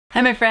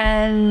Hi my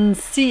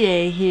friends,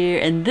 CA here,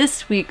 and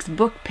this week's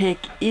book pick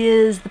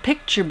is the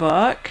picture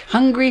book,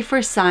 Hungry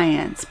for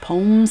Science,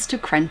 Poems to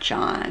Crunch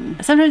On.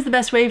 Sometimes the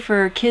best way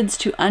for kids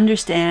to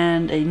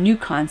understand a new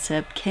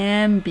concept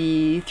can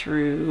be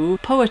through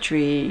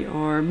poetry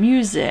or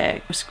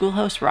music.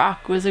 Schoolhouse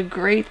Rock was a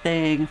great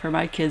thing for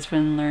my kids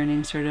when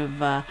learning sort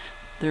of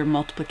their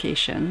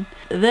multiplication.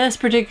 This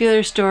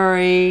particular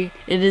story,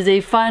 it is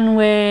a fun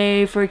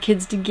way for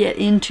kids to get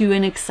into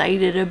and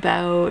excited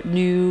about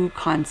new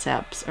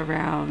concepts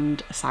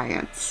around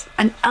science.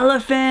 An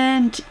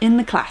elephant in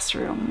the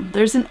classroom.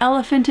 There's an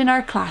elephant in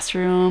our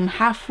classroom,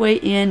 halfway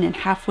in and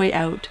halfway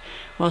out.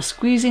 While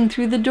squeezing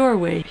through the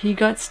doorway, he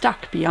got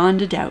stuck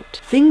beyond a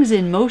doubt. Things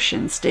in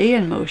motion stay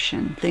in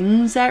motion.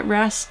 Things at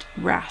rest,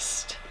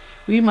 rest.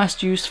 We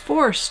must use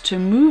force to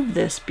move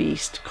this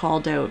beast,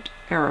 called out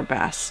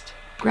Arabest.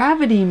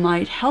 Gravity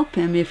might help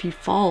him if he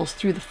falls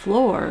through the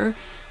floor.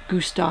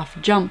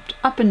 Gustav jumped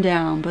up and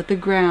down, but the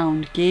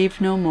ground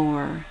gave no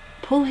more.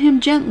 Pull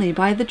him gently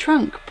by the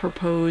trunk,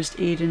 proposed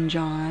Aiden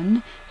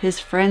John. His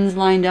friends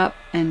lined up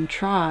and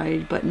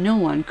tried, but no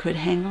one could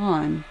hang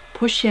on.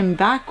 Push him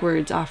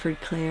backwards, offered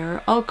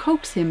Claire. I'll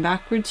coax him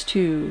backwards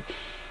too.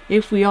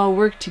 If we all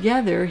work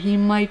together, he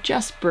might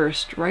just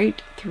burst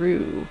right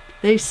through.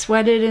 They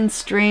sweated and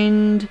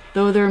strained,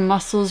 though their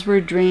muscles were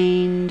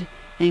drained,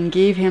 and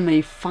gave him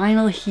a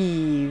final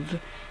heave.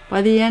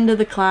 By the end of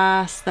the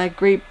class, that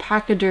great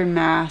pachyderm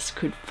mass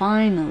could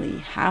finally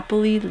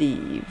happily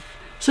leave.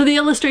 So the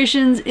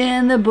illustrations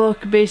in the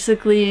book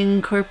basically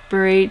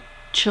incorporate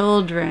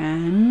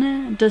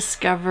children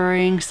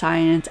discovering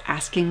science,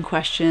 asking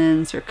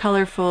questions. They're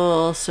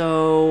colorful,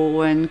 so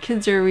when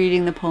kids are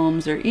reading the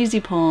poems, they're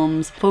easy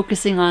poems,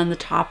 focusing on the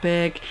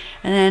topic,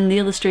 and then the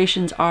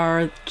illustrations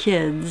are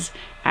kids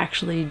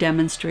actually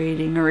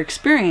demonstrating or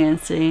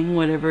experiencing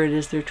whatever it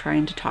is they're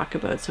trying to talk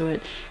about, so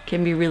it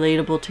can be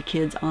relatable to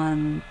kids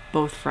on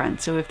both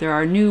fronts. So if there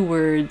are new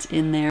words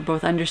in there,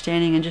 both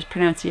understanding and just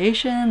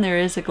pronunciation, there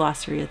is a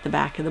glossary at the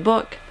back of the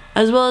book,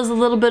 as well as a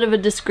little bit of a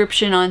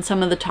description on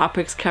some of the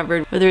topics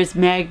covered, whether it's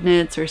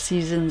magnets or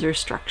seasons or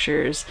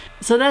structures.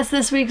 So that's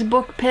this week's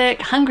book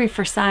pick, Hungry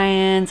for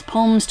Science,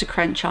 Poems to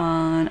Crunch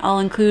On. I'll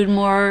include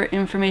more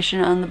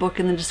information on the book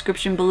in the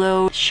description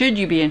below, should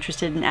you be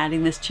interested in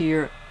adding this to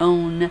your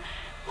own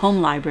home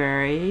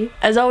library.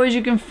 As always,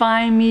 you can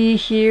find me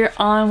here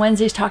on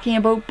Wednesdays talking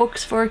about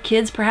books for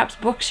kids, perhaps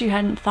books you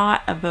hadn't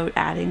thought about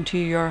adding to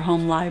your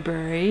home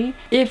library.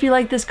 If you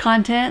like this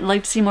content,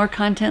 like to see more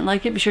content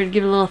like it, be sure to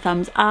give it a little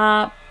thumbs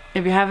up.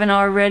 If you haven't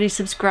already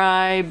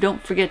subscribed,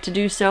 don't forget to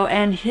do so,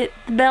 and hit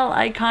the bell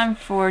icon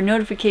for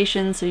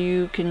notifications so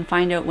you can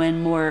find out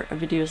when more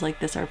videos like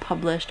this are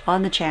published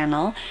on the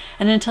channel.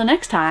 And until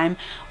next time,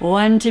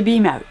 one to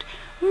beam out.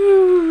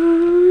 Woo!